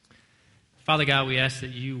Father God, we ask that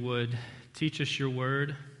you would teach us your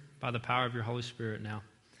word by the power of your Holy Spirit now.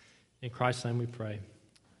 In Christ's name we pray.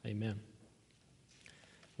 Amen.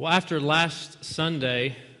 Well, after last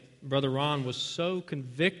Sunday, Brother Ron was so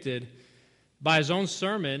convicted by his own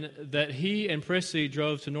sermon that he and Prissy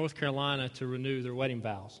drove to North Carolina to renew their wedding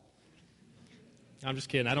vows. I'm just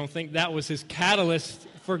kidding. I don't think that was his catalyst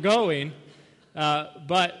for going.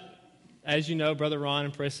 But as you know, Brother Ron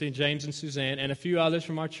and Prissy, James and Suzanne, and a few others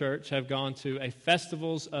from our church have gone to a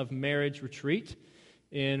Festivals of Marriage retreat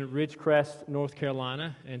in Ridgecrest, North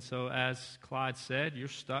Carolina. And so, as Clyde said, you're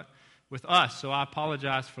stuck with us. So I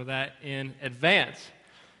apologize for that in advance.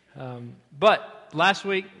 But last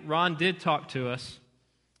week, Ron did talk to us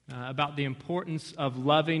about the importance of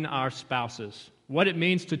loving our spouses, what it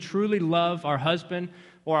means to truly love our husband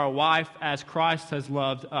or our wife as Christ has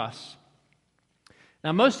loved us.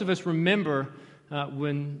 Now, most of us remember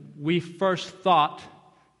when we first thought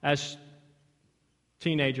as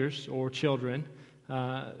teenagers or children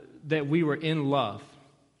that we were in love.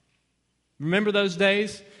 Remember those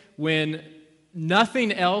days when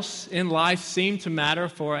nothing else in life seemed to matter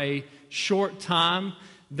for a short time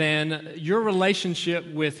than your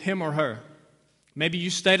relationship with him or her? Maybe you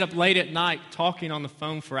stayed up late at night talking on the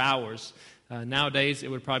phone for hours. Nowadays, it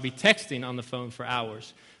would probably be texting on the phone for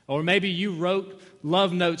hours. Or maybe you wrote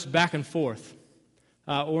love notes back and forth.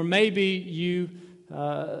 Or maybe you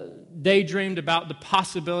daydreamed about the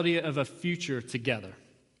possibility of a future together.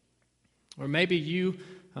 Or maybe you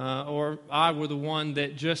or I were the one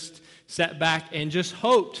that just sat back and just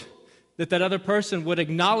hoped that other person would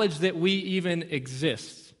acknowledge that we even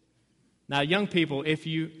exist. Now, young people, if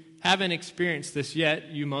you haven't experienced this yet,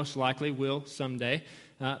 you most likely will someday,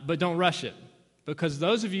 but don't rush it. Because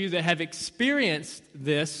those of you that have experienced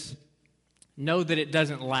this know that it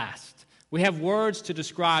doesn't last. We have words to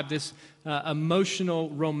describe this emotional,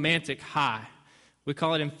 romantic high. We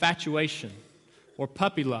call it infatuation or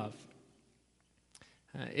puppy love.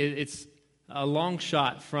 It's a long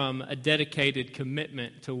shot from a dedicated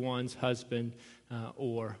commitment to one's husband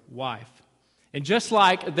or wife. And just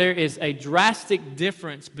like there is a drastic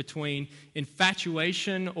difference between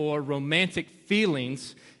infatuation or romantic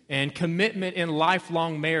feelings and commitment in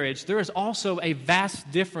lifelong marriage, there is also a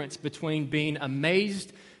vast difference between being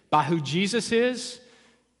amazed by who Jesus is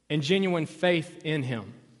and genuine faith in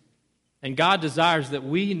him. And God desires that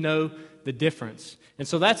we know the difference. And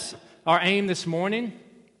so that's our aim this morning.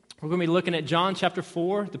 We're going to be looking at John chapter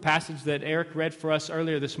 4, the passage that Eric read for us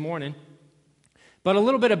earlier this morning. But a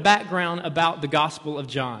little bit of background about the Gospel of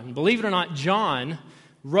John. Believe it or not, John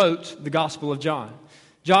wrote the Gospel of John.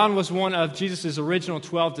 John was one of Jesus' original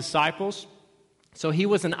 12 disciples, so he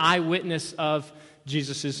was an eyewitness of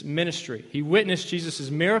Jesus' ministry. He witnessed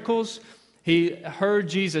Jesus' miracles. He heard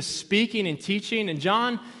Jesus speaking and teaching, and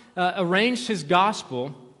John arranged his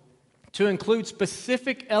gospel to include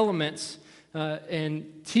specific elements and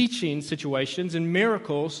teaching situations and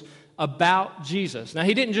miracles about Jesus. Now,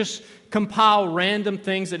 he didn't just compile random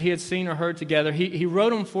things that he had seen or heard together. He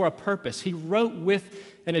wrote them for a purpose. He wrote with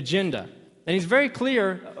an agenda. And he's very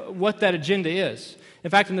clear what that agenda is. In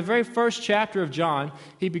fact, in the very first chapter of John,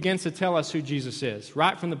 he begins to tell us who Jesus is,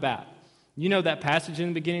 right from the bat. You know that passage in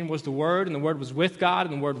the beginning was the Word, and the Word was with God,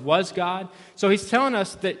 and the Word was God. So he's telling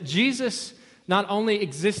us that Jesus not only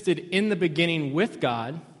existed in the beginning with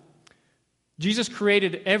God, Jesus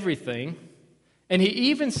created everything, and he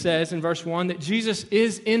even says in verse 1 that Jesus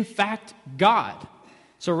is in fact God.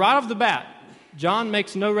 So right off the bat, John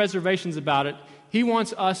makes no reservations about it. He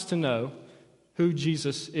wants us to know who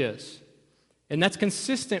Jesus is. And that's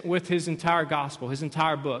consistent with his entire gospel, his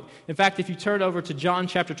entire book. In fact, if you turn over to John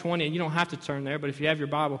chapter 20, and you don't have to turn there, but if you have your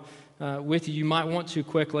Bible with you, you might want to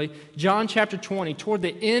quickly. John chapter 20, toward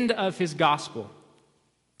the end of his gospel,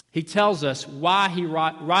 he tells us why he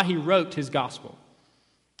wrote his gospel,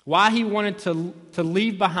 why he wanted to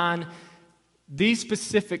leave behind these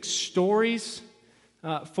specific stories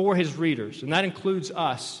for his readers, and that includes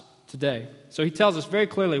us today. So he tells us very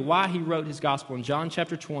clearly why he wrote his gospel in John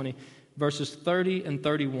chapter 20, verses 30 and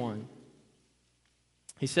 31.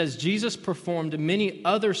 He says, Jesus performed many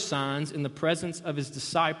other signs in the presence of his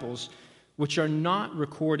disciples, which are not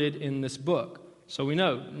recorded in this book. So we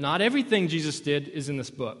know not everything Jesus did is in this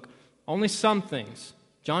book, only some things.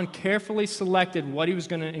 John carefully selected what he was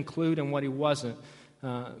going to include and what he wasn't,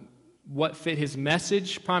 what fit his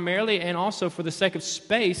message primarily, and also for the sake of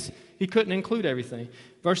space, he couldn't include everything.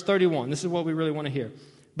 Verse 31, this is what we really want to hear.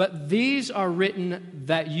 But these are written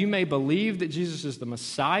that you may believe that Jesus is the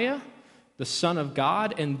Messiah, the Son of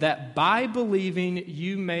God, and that by believing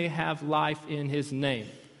you may have life in his name.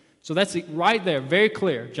 So that's right there, very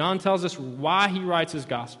clear. John tells us why he writes his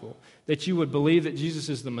gospel, that you would believe that Jesus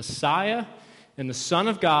is the Messiah and the Son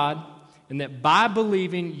of God, and that by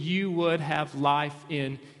believing you would have life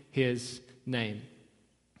in his name.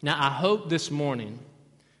 Now, I hope this morning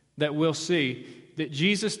that we'll see that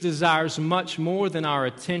Jesus desires much more than our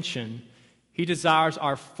attention. He desires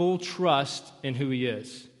our full trust in who he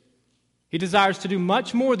is. He desires to do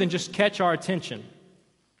much more than just catch our attention,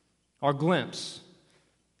 our glimpse.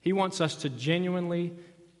 He wants us to genuinely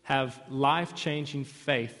have life-changing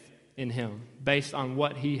faith in him based on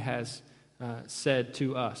what he has said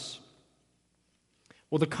to us.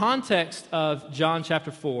 Well, the context of John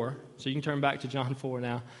chapter 4, so you can turn back to John 4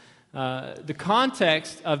 now. The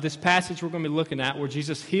context of this passage we're going to be looking at, where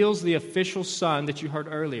Jesus heals the official son that you heard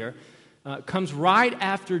earlier, comes right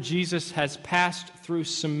after Jesus has passed through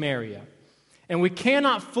Samaria. And we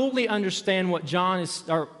cannot fully understand what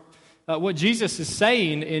what Jesus is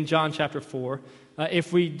saying in John chapter 4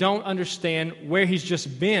 if we don't understand where he's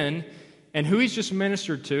just been and who he's just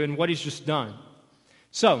ministered to and what he's just done.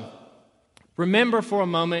 So, remember for a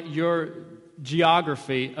moment your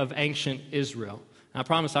geography of ancient Israel. I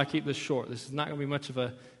promise I'll keep this short. This is not going to be much of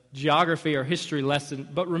a geography or history lesson,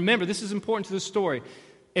 but remember, this is important to the story.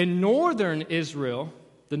 In northern Israel,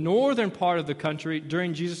 the northern part of the country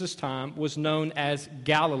during Jesus' time was known as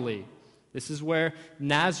Galilee. This is where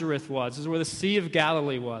Nazareth was. This is where the Sea of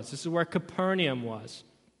Galilee was. This is where Capernaum was.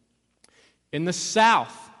 In the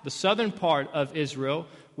south, the southern part of Israel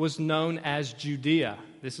was known as Judea.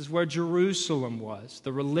 This is where Jerusalem was,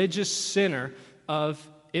 the religious center of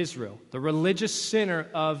Israel, the religious center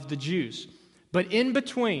of the Jews. But in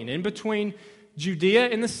between Judea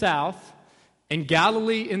in the south and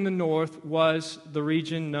Galilee in the north was the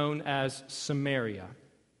region known as Samaria.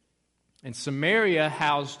 And Samaria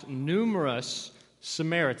housed numerous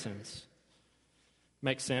Samaritans.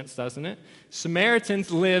 Makes sense, doesn't it?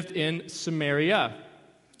 Samaritans lived in Samaria.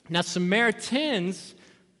 Now, Samaritans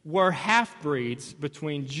were half-breeds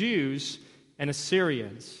between Jews and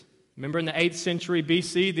Assyrians. Remember in the 8th century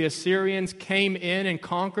BC, the Assyrians came in and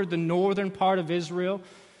conquered the northern part of Israel,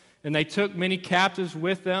 and they took many captives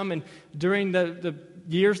with them. And during the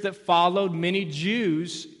years that followed, many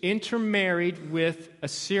Jews intermarried with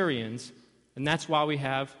Assyrians, and that's why we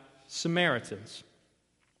have Samaritans.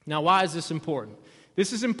 Now, why is this important?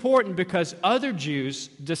 This is important because other Jews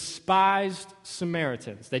despised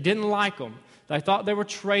Samaritans. They didn't like them. They thought they were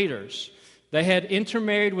traitors. They had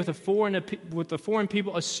intermarried with the foreign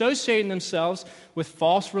people, associating themselves with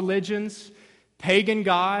false religions, pagan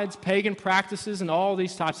gods, pagan practices, and all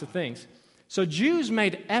these types of things. So Jews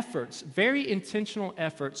made efforts, very intentional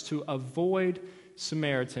efforts, to avoid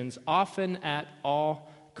Samaritans, often at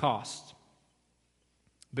all costs.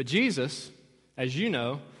 But Jesus, as you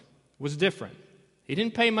know, was different. He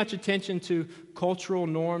didn't pay much attention to cultural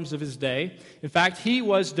norms of his day. In fact, he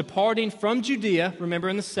was departing from Judea, remember,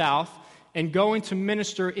 in the south, and going to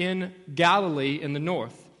minister in Galilee in the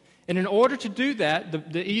north. And in order to do that,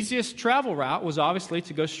 the easiest travel route was obviously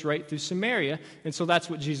to go straight through Samaria, and so that's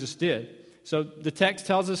what Jesus did. So the text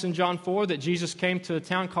tells us in John 4 that Jesus came to a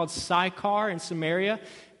town called Sychar in Samaria.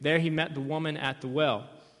 There he met the woman at the well.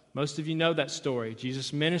 Most of you know that story.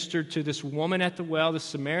 Jesus ministered to this woman at the well, the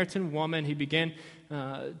Samaritan woman. He began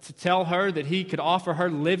to tell her that he could offer her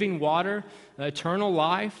living water, eternal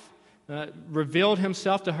life, revealed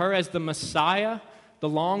himself to her as the Messiah, the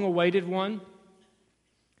long-awaited one.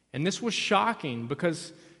 And this was shocking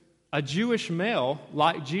because a Jewish male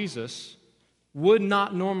like Jesus would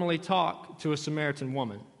not normally talk to a Samaritan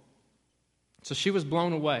woman. So she was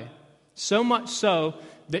blown away. So much so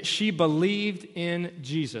that she believed in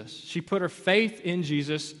Jesus. She put her faith in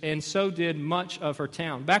Jesus, and so did much of her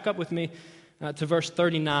town. Back up with me to verse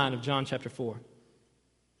 39 of John chapter 4.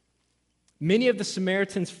 Many of the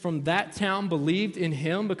Samaritans from that town believed in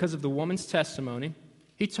him because of the woman's testimony.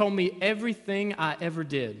 He told me everything I ever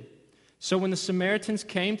did. So when the Samaritans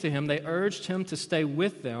came to him, they urged him to stay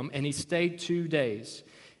with them, and he stayed 2 days.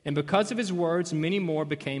 And because of his words, many more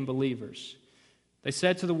became believers. They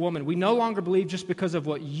said to the woman, "We no longer believe just because of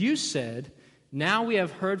what you said. Now we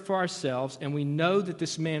have heard for ourselves, and we know that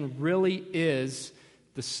this man really is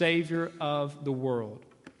the Savior of the world."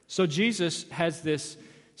 So Jesus has this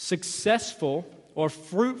successful or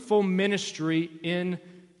fruitful ministry in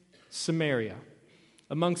Samaria,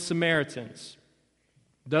 among Samaritans,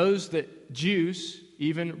 those that Jews,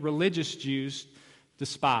 even religious Jews,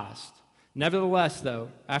 despised. Nevertheless, though,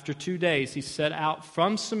 after 2 days, he set out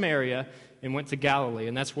from Samaria and went to Galilee,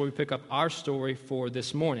 and that's where we pick up our story for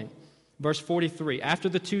this morning. Verse 43, after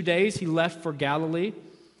the 2 days, he left for Galilee.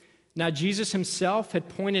 Now, Jesus himself had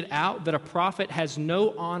pointed out that a prophet has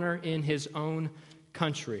no honor in his own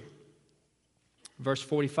country. Verse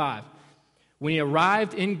 45. When he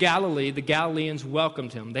arrived in Galilee, the Galileans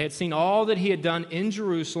welcomed him. They had seen all that he had done in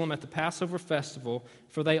Jerusalem at the Passover festival,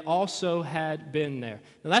 for they also had been there.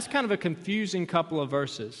 Now, that's kind of a confusing couple of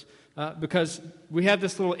verses because we have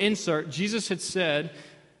this little insert. Jesus had said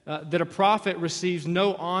that a prophet receives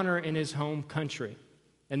no honor in his home country.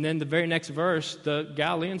 And then the very next verse, the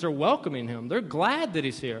Galileans are welcoming him. They're glad that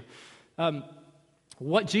he's here.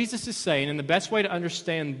 What Jesus is saying, and the best way to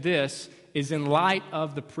understand this is in light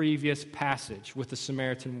of the previous passage with the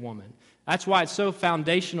Samaritan woman. That's why it's so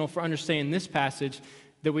foundational for understanding this passage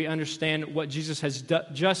that we understand what Jesus has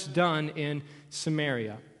just done in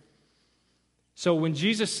Samaria. So when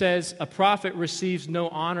Jesus says a prophet receives no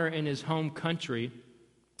honor in his home country,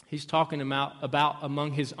 he's talking about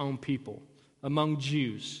among his own people, among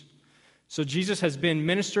Jews. So Jesus has been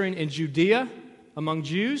ministering in Judea among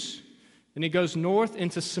Jews, and he goes north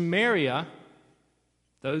into Samaria,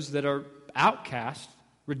 those that are outcast,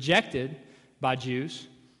 rejected by Jews,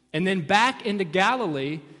 and then back into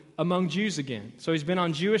Galilee among Jews again. So he's been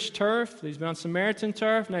on Jewish turf, he's been on Samaritan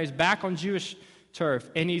turf, now he's back on Jewish turf,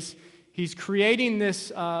 and he's creating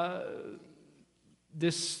this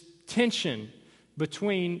tension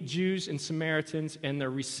between Jews and Samaritans and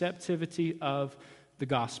their receptivity of the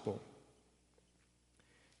gospel.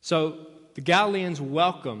 So the Galileans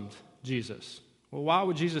welcomed Jesus. Well, why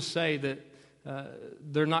would Jesus say that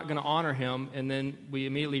they're not going to honor him, and then we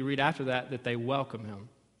immediately read after that they welcome him?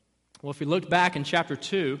 Well, if we look back in chapter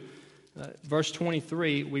 2, verse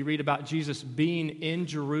 23, we read about Jesus being in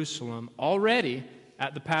Jerusalem already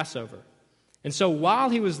at the Passover. And so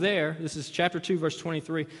while he was there, this is chapter 2, verse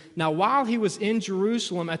 23, now while he was in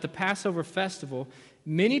Jerusalem at the Passover festival,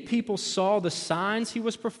 many people saw the signs he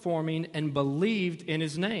was performing and believed in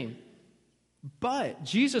his name. But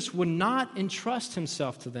Jesus would not entrust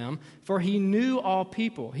himself to them, for he knew all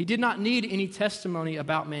people. He did not need any testimony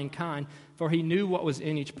about mankind, for he knew what was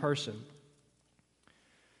in each person.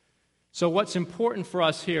 So what's important for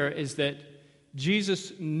us here is that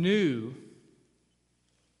Jesus knew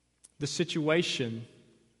the situation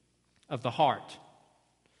of the heart.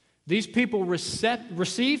 These people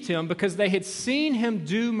received him because they had seen him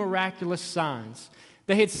do miraculous signs.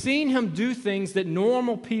 They had seen him do things that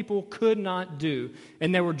normal people could not do,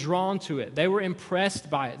 and they were drawn to it. They were impressed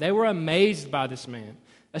by it. They were amazed by this man,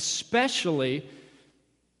 especially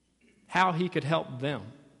how he could help them.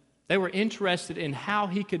 They were interested in how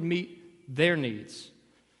he could meet their needs.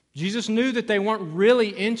 Jesus knew that they weren't really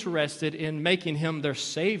interested in making him their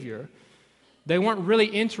Savior. They weren't really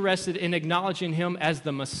interested in acknowledging him as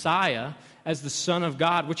the Messiah, as the Son of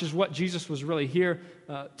God, which is what Jesus was really here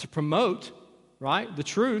to promote, right? The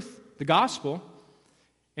truth, the gospel.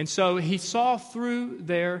 And so he saw through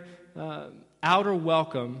their outer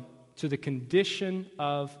welcome to the condition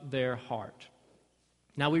of their heart.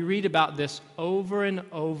 Now, we read about this over and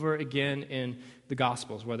over again in the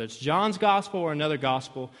Gospels, whether it's John's Gospel or another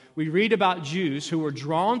Gospel. We read about Jews who were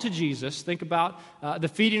drawn to Jesus. Think about the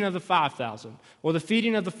feeding of the 5,000 or the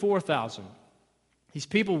feeding of the 4,000. These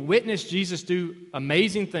people witness Jesus do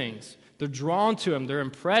amazing things. They're drawn to him. They're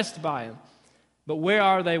impressed by him. But where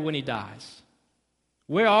are they when he dies?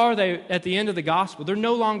 Where are they at the end of the gospel? They're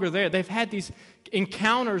no longer there. They've had these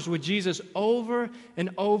encounters with Jesus over and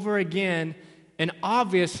over again, and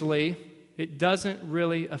obviously it doesn't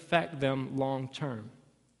really affect them long term.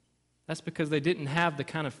 That's because they didn't have the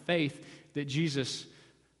kind of faith that Jesus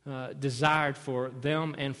desired for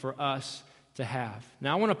them and for us to have.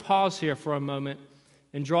 Now I want to pause here for a moment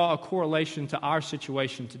and draw a correlation to our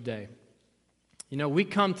situation today. You know, we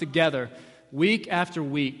come together week after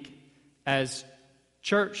week as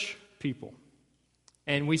church people,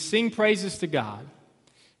 and we sing praises to God,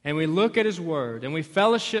 and we look at his word, and we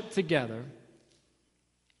fellowship together,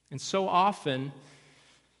 and so often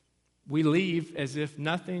we leave as if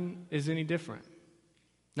nothing is any different.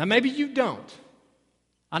 Now maybe you don't.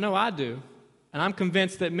 I know I do, and I'm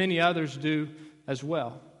convinced that many others do as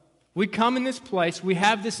well. We come in this place, we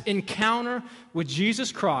have this encounter with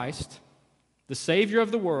Jesus Christ, the Savior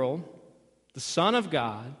of the world, the Son of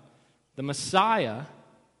God, the Messiah,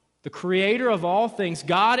 the Creator of all things,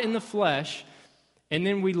 God in the flesh, and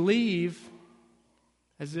then we leave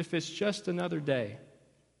as if it's just another day.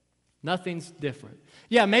 Nothing's different.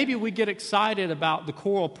 Yeah, maybe we get excited about the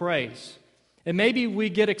choral praise, and maybe we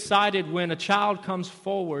get excited when a child comes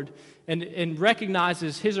forward and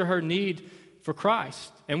recognizes his or her need for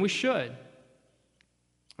Christ, and we should.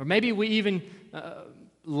 Or maybe we even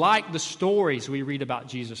like the stories we read about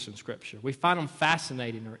Jesus in Scripture. We find them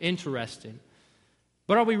fascinating or interesting.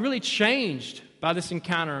 But are we really changed by this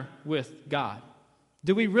encounter with God?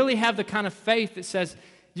 Do we really have the kind of faith that says,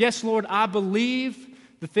 yes, Lord, I believe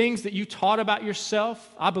the things that you taught about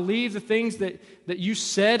yourself. I believe the things that you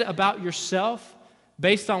said about yourself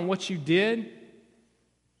based on what you did,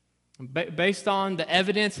 based on the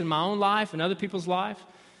evidence in my own life and other people's life?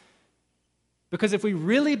 Because if we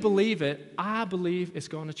really believe it, I believe it's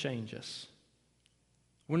going to change us.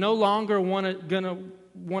 We're no longer going to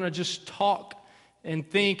want to just talk and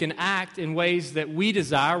think and act in ways that we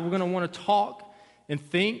desire. We're going to want to talk and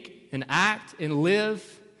think and act and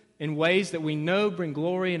live in ways that we know bring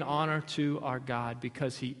glory and honor to our God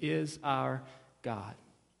because He is our God.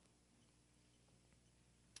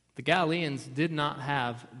 The Galileans did not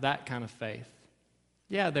have that kind of faith.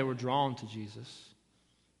 Yeah, they were drawn to Jesus.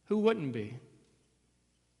 Who wouldn't be?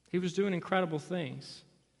 He was doing incredible things,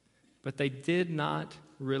 but they did not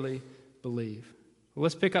really believe. Well,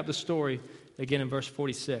 let's pick up the story again in verse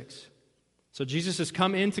 46. So Jesus has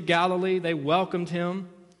come into Galilee. They welcomed Him.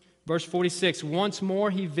 Verse 46, once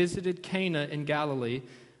more He visited Cana in Galilee,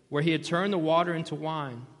 where He had turned the water into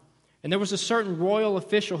wine. And there was a certain royal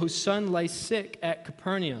official whose son lay sick at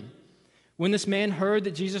Capernaum. When this man heard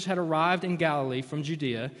that Jesus had arrived in Galilee from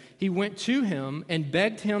Judea, he went to Him and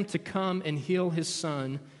begged Him to come and heal his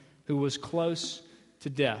son, who was close to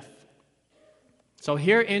death. So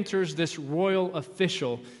here enters this royal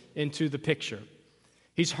official into the picture.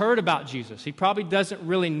 He's heard about Jesus. He probably doesn't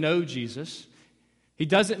really know Jesus. He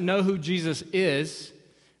doesn't know who Jesus is,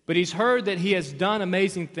 but he's heard that He has done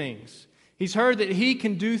amazing things. He's heard that He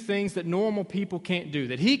can do things that normal people can't do,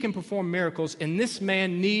 that He can perform miracles, and this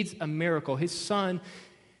man needs a miracle. His son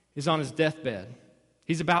is on his deathbed.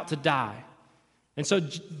 He's about to die. And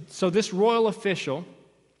so this royal official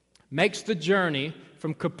makes the journey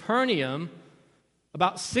from Capernaum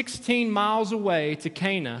about 16 miles away to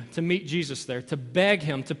Cana to meet Jesus there, to beg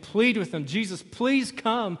Him, to plead with Him, Jesus, please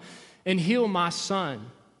come and heal my son.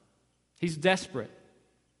 He's desperate.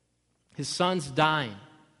 His son's dying.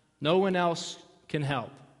 No one else can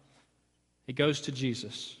help. He goes to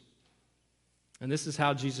Jesus. And this is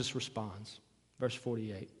how Jesus responds. Verse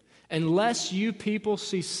 48. Unless you people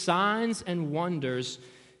see signs and wonders,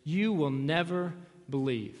 you will never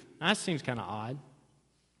believe. Now, that seems kind of odd.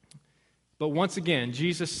 But once again,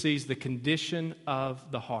 Jesus sees the condition of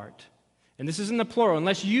the heart. And this is in the plural,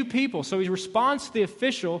 unless you people. So He responds to the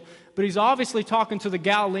official, but He's obviously talking to the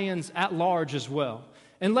Galileans at large as well.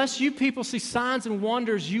 Unless you people see signs and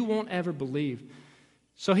wonders, you won't ever believe.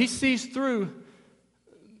 So He sees through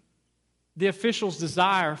the official's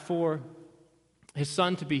desire for his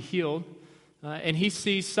son to be healed, and He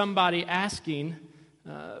sees somebody asking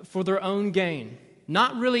for their own gain.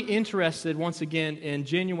 Not really interested, once again, in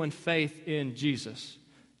genuine faith in Jesus.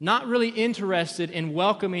 Not really interested in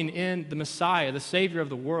welcoming in the Messiah, the Savior of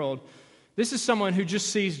the world. This is someone who just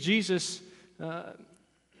sees Jesus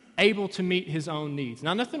able to meet his own needs.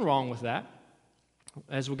 Now, nothing wrong with that,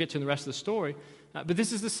 as we'll get to in the rest of the story. But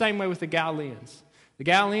this is the same way with the Galileans. The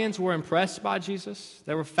Galileans were impressed by Jesus.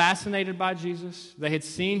 They were fascinated by Jesus. They had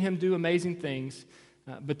seen Him do amazing things.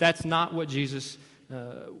 But that's not what Jesus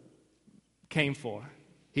came for.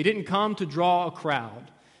 He didn't come to draw a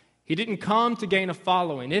crowd. He didn't come to gain a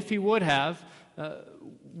following. If He would have,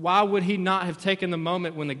 why would He not have taken the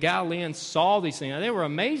moment when the Galileans saw these things? Now, they were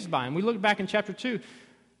amazed by Him. We look back in chapter 2.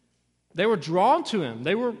 They were drawn to Him.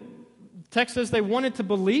 Text says they wanted to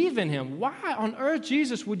believe in Him. Why on earth,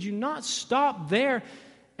 Jesus, would you not stop there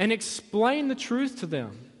and explain the truth to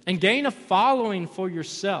them and gain a following for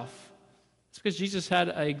yourself? It's because Jesus had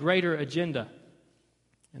a greater agenda.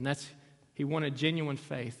 And that's, He wanted genuine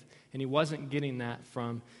faith, and He wasn't getting that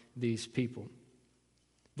from these people.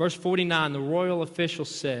 Verse 49, the royal official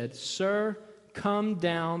said, "Sir, come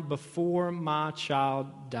down before my child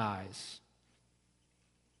dies."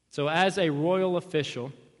 So as a royal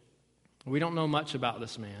official, we don't know much about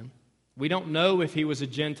this man. We don't know if he was a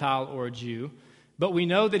Gentile or a Jew, but we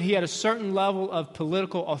know that he had a certain level of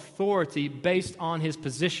political authority based on his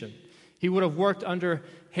position. He would have worked under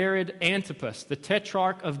Herod Antipas, the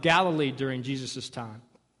tetrarch of Galilee during Jesus' time.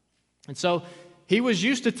 And so he was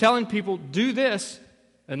used to telling people, do this,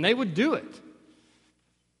 and they would do it.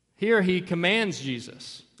 Here he commands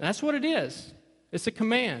Jesus. That's what it is. It's a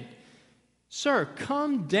command. Sir,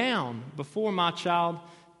 come down before my child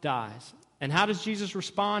dies. And how does Jesus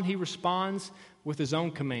respond? He responds with his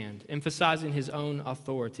own command, emphasizing his own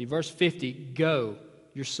authority. Verse 50, go,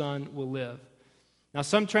 your son will live. Now,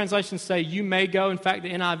 some translations say you may go. In fact, the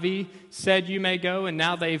NIV said you may go, and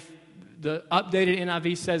now the updated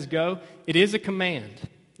NIV says go. It is a command.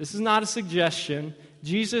 This is not a suggestion.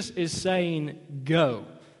 Jesus is saying go.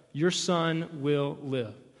 your son will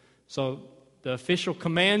live. So the official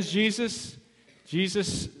commands Jesus.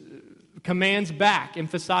 Jesus commands back,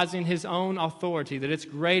 emphasizing his own authority, that it's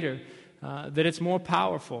greater, that it's more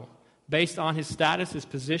powerful, based on his status, his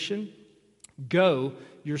position. Go,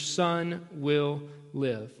 your son will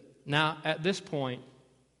live. Now, at this point,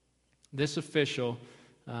 this official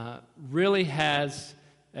really has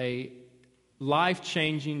a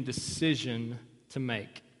life-changing decision to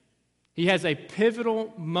make. He has a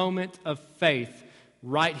pivotal moment of faith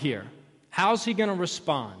right here. How's he going to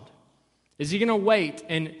respond? Is he going to wait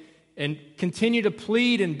and continue to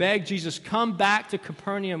plead and beg Jesus, come back to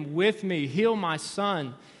Capernaum with me, heal my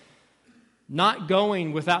son, not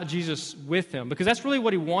going without Jesus with him? Because that's really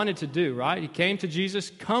what he wanted to do, right? He came to Jesus,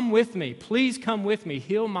 come with me, please come with me,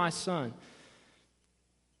 heal my son.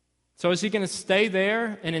 So is he going to stay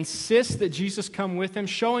there and insist that Jesus come with him,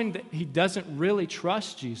 showing that he doesn't really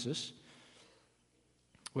trust Jesus,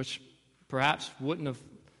 which perhaps wouldn't have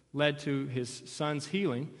led to his son's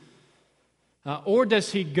healing? Or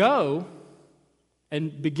does he go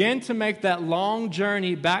and begin to make that long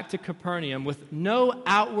journey back to Capernaum with no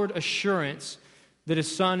outward assurance that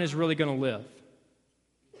his son is really going to live?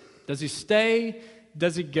 Does he stay?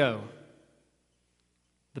 Does he go?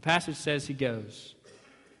 The passage says he goes.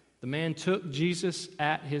 The man took Jesus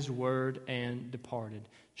at his word and departed,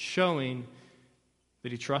 showing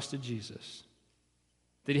that he trusted Jesus,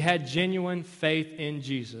 that he had genuine faith in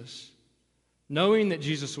Jesus, knowing that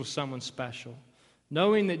Jesus was someone special,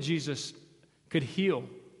 knowing that Jesus could heal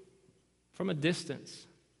from a distance.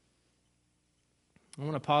 I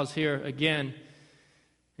want to pause here again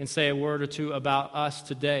and say a word or two about us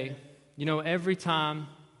today. You know, every time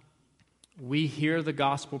we hear the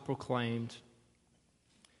gospel proclaimed,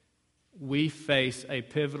 we face a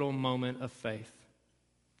pivotal moment of faith.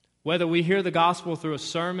 Whether we hear the gospel through a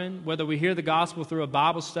sermon, whether we hear the gospel through a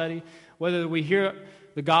Bible study, whether we hear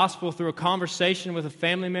the gospel through a conversation with a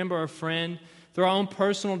family member or a friend, through our own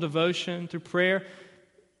personal devotion, through prayer,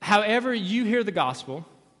 however you hear the gospel,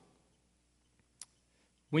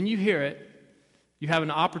 when you hear it, you have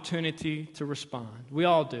an opportunity to respond. We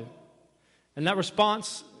all do. And that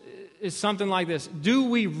response is something like this: do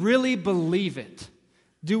we really believe it?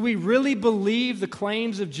 Do we really believe the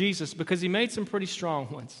claims of Jesus? Because he made some pretty strong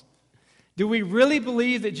ones. Do we really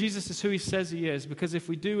believe that Jesus is who he says he is? Because if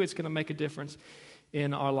we do, it's going to make a difference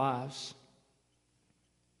in our lives.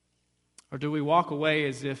 Or do we walk away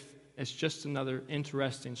as if it's just another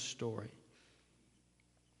interesting story?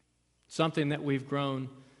 Something that we've grown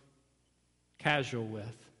casual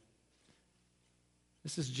with.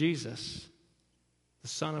 This is Jesus, the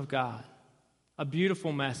Son of God. A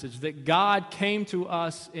beautiful message that God came to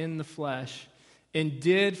us in the flesh and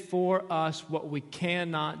did for us what we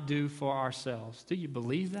cannot do for ourselves. Do you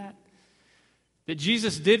believe that? That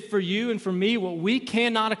Jesus did for you and for me what we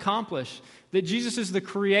cannot accomplish. That Jesus is the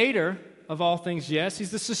creator of all things, yes.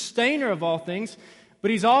 He's the sustainer of all things, but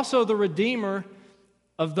he's also the redeemer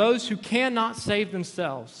of those who cannot save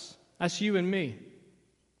themselves. That's you and me.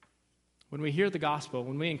 When we hear the gospel,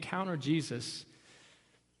 when we encounter Jesus,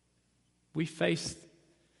 we face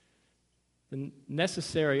the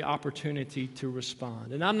necessary opportunity to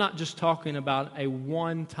respond. And I'm not just talking about a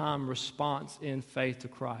one-time response in faith to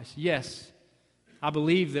Christ. Yes, I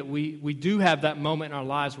believe that we do have that moment in our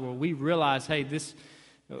lives where we realize, hey,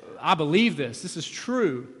 I believe this. This is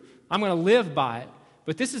true. I'm going to live by it.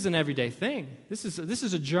 But this is an everyday thing. This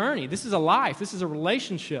is a journey. This is a life. This is a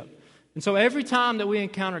relationship. And so every time that we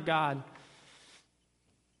encounter God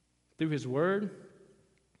through his word,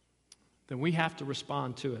 then we have to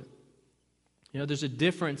respond to it. You know, there's a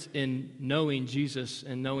difference in knowing Jesus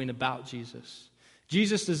and knowing about Jesus.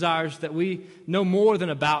 Jesus desires that we know more than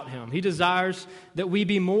about him. He desires that we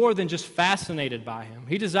be more than just fascinated by him.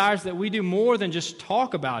 He desires that we do more than just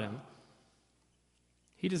talk about him.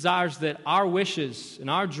 He desires that our wishes and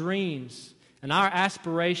our dreams and our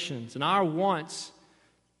aspirations and our wants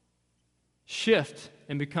shift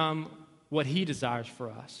and become what he desires for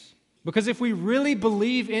us. Because if we really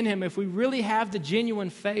believe in him, if we really have the genuine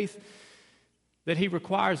faith that he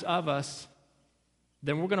requires of us,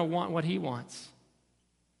 then we're going to want what he wants.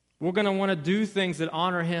 We're going to want to do things that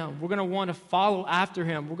honor him. We're going to want to follow after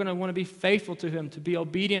him. We're going to want to be faithful to him, to be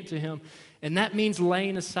obedient to him. And that means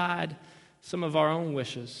laying aside some of our own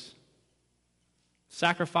wishes,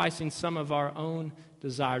 sacrificing some of our own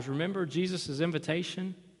desires. Remember Jesus'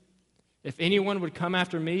 invitation? If anyone would come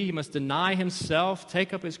after me, he must deny himself,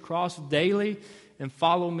 take up his cross daily, and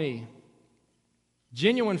follow me.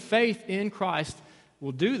 Genuine faith in Christ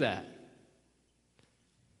will do that.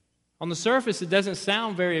 On the surface, it doesn't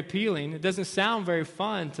sound very appealing. It doesn't sound very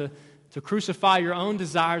fun to to crucify your own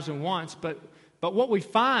desires and wants. But what we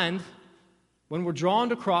find when we're drawn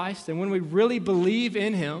to Christ and when we really believe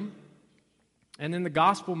in Him and in the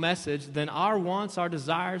gospel message, then our wants, our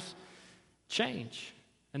desires change,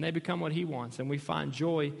 and they become what He wants, and we find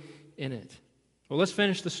joy in it. Well, let's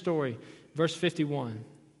finish the story. Verse 51.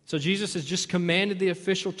 So Jesus has just commanded the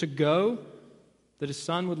official to go, that his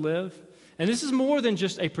son would live. And this is more than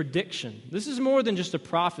just a prediction. This is more than just a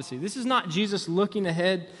prophecy. This is not Jesus looking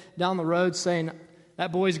ahead down the road saying,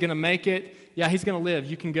 that boy's going to make it. Yeah, he's going to live.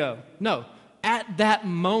 You can go. No. At that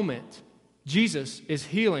moment, Jesus is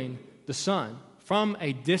healing the son from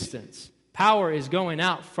a distance. Power is going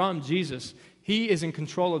out from Jesus. He is in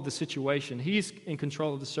control of the situation. He's in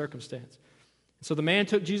control of the circumstance. So the man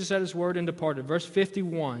took Jesus at his word and departed. Verse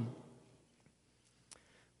 51.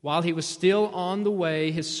 While he was still on the way,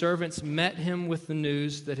 his servants met him with the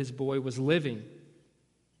news that his boy was living.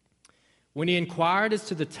 When he inquired as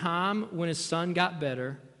to the time when his son got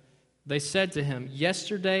better, they said to him,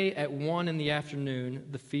 "Yesterday at 1 p.m,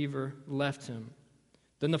 the fever left him."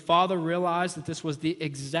 Then the father realized that this was the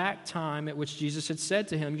exact time at which Jesus had said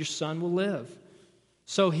to him, "Your son will live."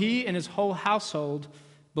 So he and his whole household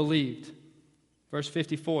believed. Verse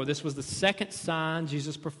 54, this was the second sign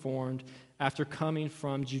Jesus performed after coming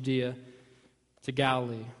from Judea to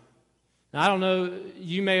Galilee. Now, I don't know,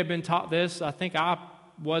 you may have been taught this. I think I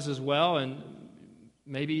was as well, and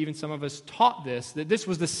maybe even some of us taught this, that this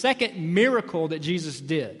was the second miracle that Jesus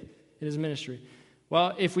did in his ministry.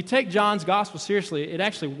 Well, if we take John's gospel seriously, it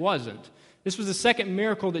actually wasn't. This was the second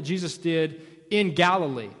miracle that Jesus did in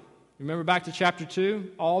Galilee. Remember back to chapter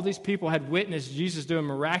 2? All these people had witnessed Jesus doing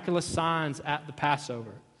miraculous signs at the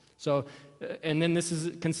Passover. So, and then this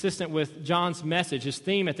is consistent with John's message, his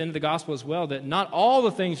theme at the end of the gospel as well, that not all the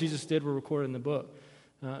things Jesus did were recorded in the book.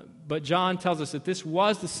 But John tells us that this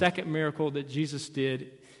was the second miracle that Jesus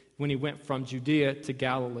did when he went from Judea to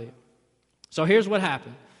Galilee. So here's what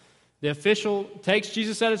happened. The official takes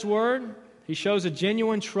Jesus at his word. He shows a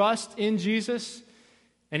genuine trust in Jesus.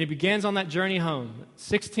 And he begins on that journey home,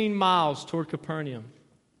 16 miles toward Capernaum.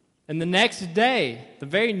 And the next day, the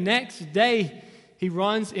very next day, he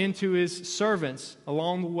runs into his servants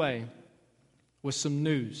along the way with some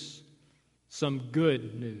news, some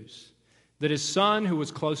good news. That his son, who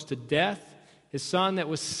was close to death, his son that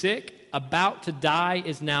was sick, about to die,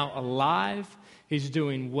 is now alive. He's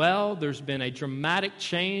doing well. There's been a dramatic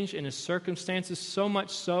change in his circumstances, so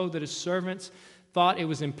much so that his servants thought it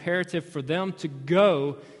was imperative for them to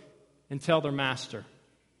go and tell their master.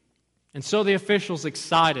 And so the official's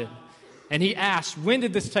excited. And he asks, when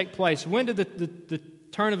did this take place? When did the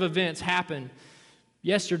turn of events happen?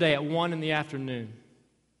 Yesterday at 1 p.m.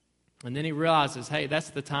 And then he realizes, hey, that's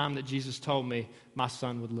the time that Jesus told me my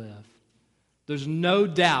son would live. There's no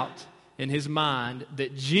doubt in his mind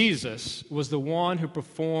that Jesus was the one who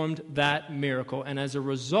performed that miracle. And as a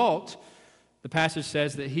result, the passage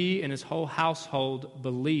says that he and his whole household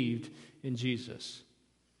believed in Jesus.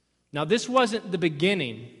 Now, this wasn't the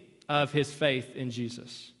beginning of his faith in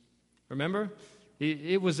Jesus. Remember?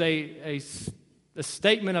 It was a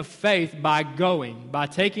statement of faith by going, by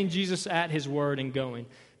taking Jesus at his word and going.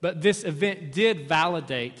 But this event did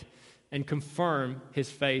validate and confirm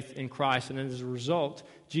his faith in Christ. And as a result,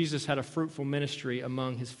 Jesus had a fruitful ministry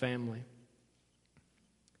among his family.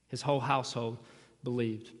 His whole household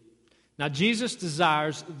believed. Now, Jesus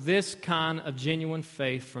desires this kind of genuine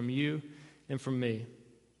faith from you and from me.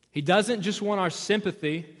 He doesn't just want our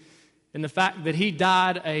sympathy in the fact that he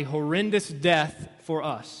died a horrendous death for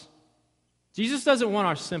us. Jesus doesn't want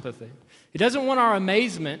our sympathy. He doesn't want our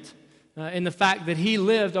amazement in the fact that he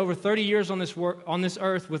lived over 30 years on this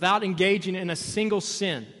earth without engaging in a single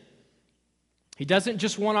sin. He doesn't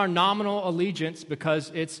just want our nominal allegiance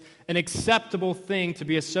because it's an acceptable thing to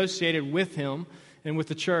be associated with him and with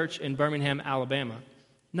the church in Birmingham, Alabama.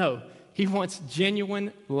 No, he wants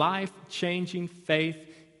genuine, life-changing faith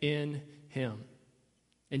in him.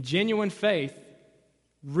 And genuine faith,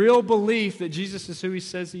 real belief that Jesus is who he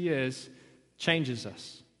says he is, changes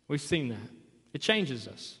us. We've seen that. It changes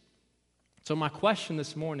us. So my question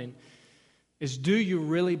this morning is, do you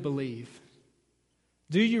really believe?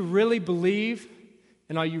 Do you really believe,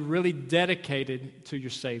 and are you really dedicated to your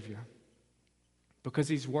Savior? Because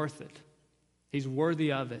he's worth it. He's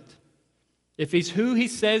worthy of it. If he's who he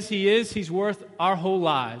says he is, he's worth our whole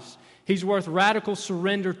lives. He's worth radical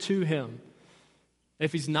surrender to him.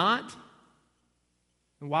 If he's not,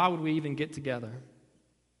 then why would we even get together?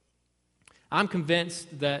 I'm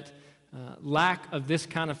convinced that lack of this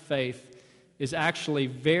kind of faith is actually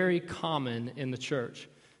very common in the church.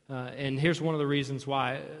 And here's one of the reasons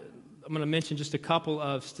why. I'm going to mention just a couple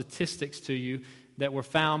of statistics to you that were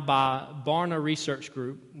found by Barna Research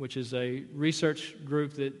Group, which is a research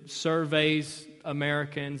group that surveys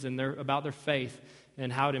Americans and about their faith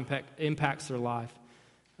and how it impacts their life.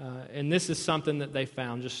 And this is something that they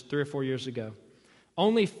found just 3 or 4 years ago.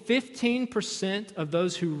 Only 15% of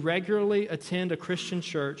those who regularly attend a Christian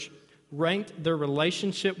church ranked their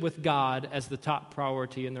relationship with God as the top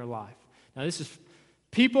priority in their life. Now, this is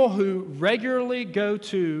people who regularly go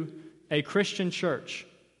to a Christian church.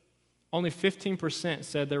 Only 15%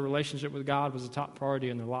 said their relationship with God was a top priority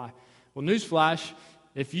in their life. Well, newsflash,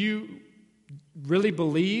 if you really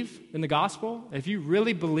believe in the gospel, if you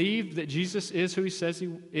really believe that Jesus is who he says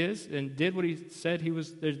he is and did what he said he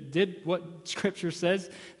was, did what Scripture says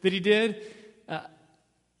that he did,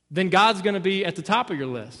 then God's going to be at the top of your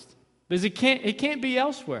list. Because it can't be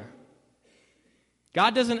elsewhere.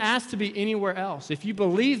 God doesn't ask to be anywhere else. If you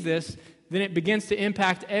believe this, then it begins to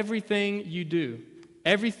impact everything you do.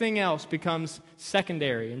 Everything else becomes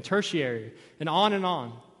secondary and tertiary and on and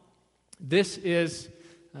on. This is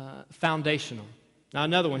foundational. Now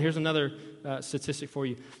another one. Here's another statistic for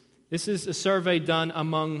you. This is a survey done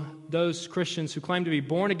among those Christians who claim to be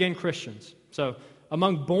born-again Christians. So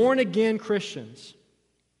among born-again Christians,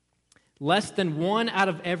 less than 1 out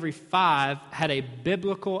of every 5 had a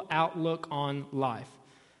biblical outlook on life.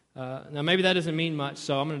 Now maybe that doesn't mean much,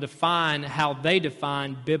 so I'm going to define how they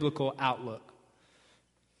define biblical outlook.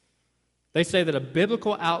 They say that a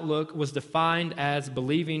biblical outlook was defined as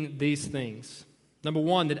believing these things. Number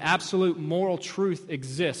 1, that absolute moral truth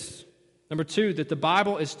exists. Number 2, that the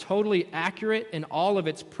Bible is totally accurate in all of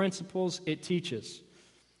its principles it teaches.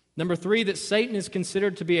 Number 3, that Satan is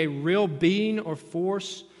considered to be a real being or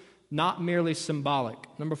force, not merely symbolic.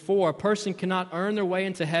 Number 4, a person cannot earn their way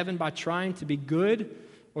into heaven by trying to be good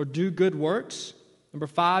or do good works. Number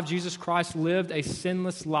 5, Jesus Christ lived a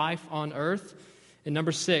sinless life on earth. And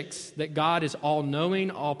number 6, that God is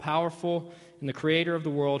all-knowing, all-powerful, and the creator of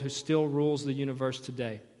the world who still rules the universe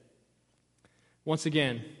today. Once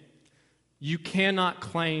again, you cannot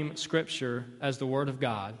claim Scripture as the Word of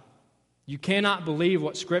God. You cannot believe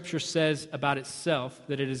what Scripture says about itself,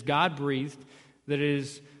 that it is God-breathed, that it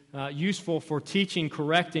is useful for teaching,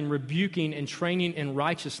 correcting, rebuking, and training in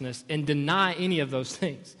righteousness, and deny any of those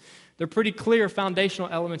things. They're pretty clear foundational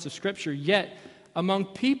elements of Scripture, yet among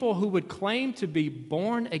people who would claim to be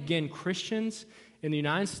born-again Christians in the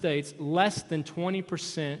United States, less than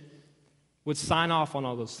 20% would sign off on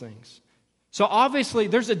all those things. So obviously,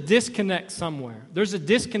 there's a disconnect somewhere. There's a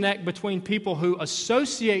disconnect between people who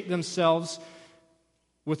associate themselves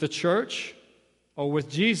with the church or with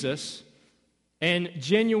Jesus and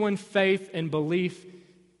genuine faith and belief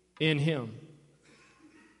in Him.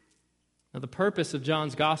 Now, the purpose of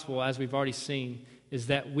John's gospel, as we've already seen, is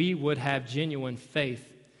that we would have genuine faith,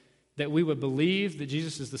 that we would believe that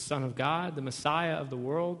Jesus is the Son of God, the Messiah of the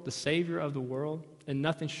world, the Savior of the world, and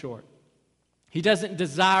nothing short. He doesn't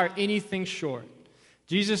desire anything short.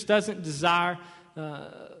 Jesus doesn't desire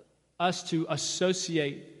us to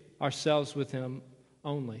associate ourselves with Him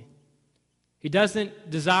only. He doesn't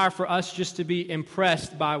desire for us just to be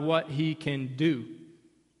impressed by what He can do.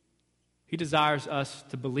 He desires us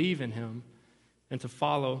to believe in Him and to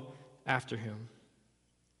follow after Him.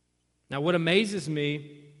 Now, what amazes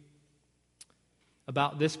me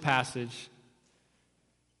about this passage,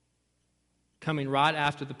 coming right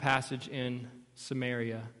after the passage in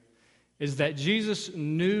Samaria, is that Jesus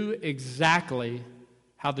knew exactly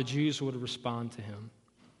how the Jews would respond to Him.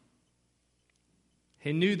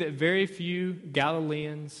 He knew that very few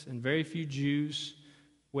Galileans and very few Jews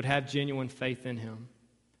would have genuine faith in Him.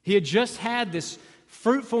 He had just had this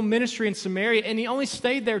fruitful ministry in Samaria, and He only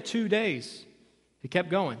stayed there 2 days. He kept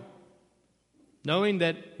going, knowing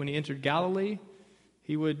that when He entered Galilee,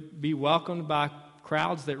 He would be welcomed by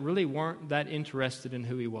crowds that really weren't that interested in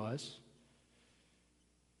who He was.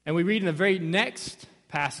 And we read in the very next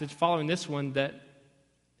passage, following this one, that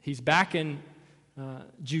He's back in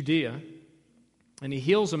Judea, and He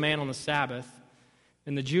heals a man on the Sabbath,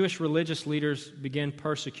 and the Jewish religious leaders begin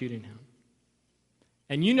persecuting Him.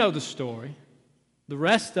 And you know the story. The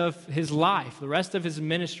rest of His life, the rest of His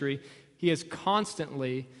ministry, He is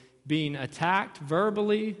constantly being attacked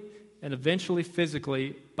verbally and eventually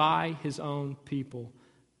physically by His own people,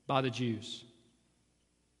 by the Jews.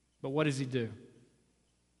 But what does He do?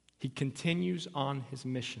 He continues on His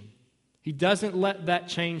mission. He doesn't let that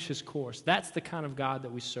change His course. That's the kind of God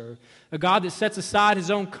that we serve. A God that sets aside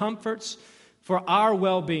His own comforts for our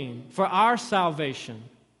well-being, for our salvation,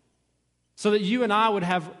 so that you and I would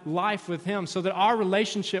have life with Him, so that our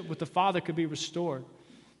relationship with the Father could be restored.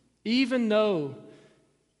 Even though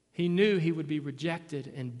He knew He would be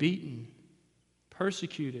rejected and beaten,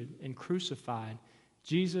 persecuted and crucified,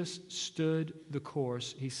 Jesus stood the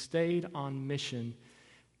course. He stayed on mission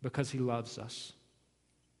because he loves us.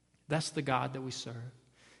 That's the God that we serve.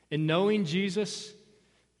 And knowing Jesus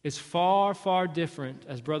is far, far different,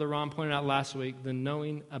 as Brother Ron pointed out last week, than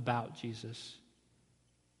knowing about Jesus.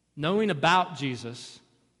 Knowing about Jesus,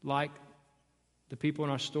 like the people in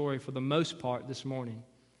our story for the most part this morning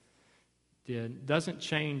did, doesn't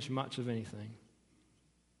change much of anything.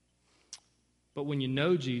 But when you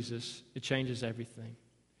know Jesus, it changes everything.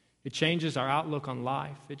 It changes our outlook on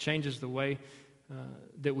life. It changes the way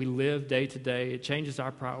that we live day to day. It changes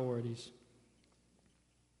our priorities.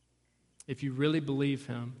 If you really believe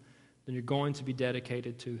him, then you're going to be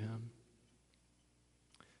dedicated to him.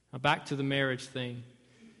 Now back to the marriage thing.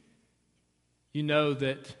 You know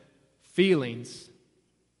that feelings,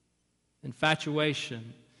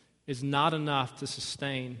 infatuation, is not enough to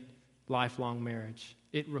sustain lifelong marriage.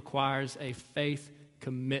 It requires a faith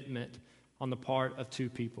commitment on the part of two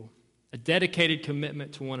people, a dedicated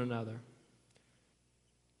commitment to one another.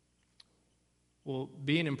 Well,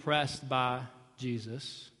 being impressed by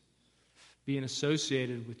Jesus, being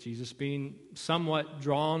associated with Jesus, being somewhat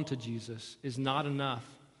drawn to Jesus is not enough.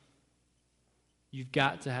 You've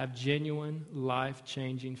got to have genuine,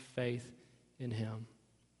 life-changing faith in him.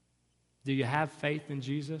 Do you have faith in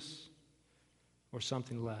Jesus or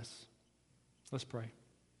something less? Let's pray.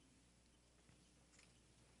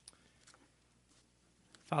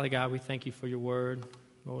 Father God, we thank you for your word.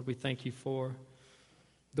 Lord, we thank you for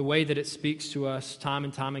the way that it speaks to us time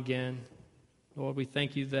and time again. Lord, we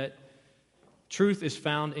thank you that truth is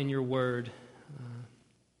found in your word,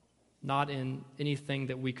 not in anything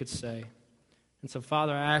that we could say. And so,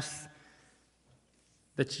 Father, I ask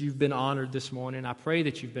that you've been honored this morning. I pray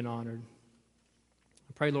that you've been honored.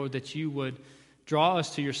 I pray, Lord, that you would draw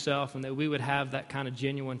us to yourself and that we would have that kind of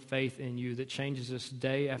genuine faith in you that changes us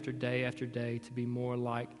day after day after day to be more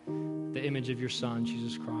like the image of your Son,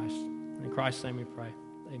 Jesus Christ. In Christ's name we pray.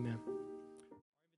 Amen.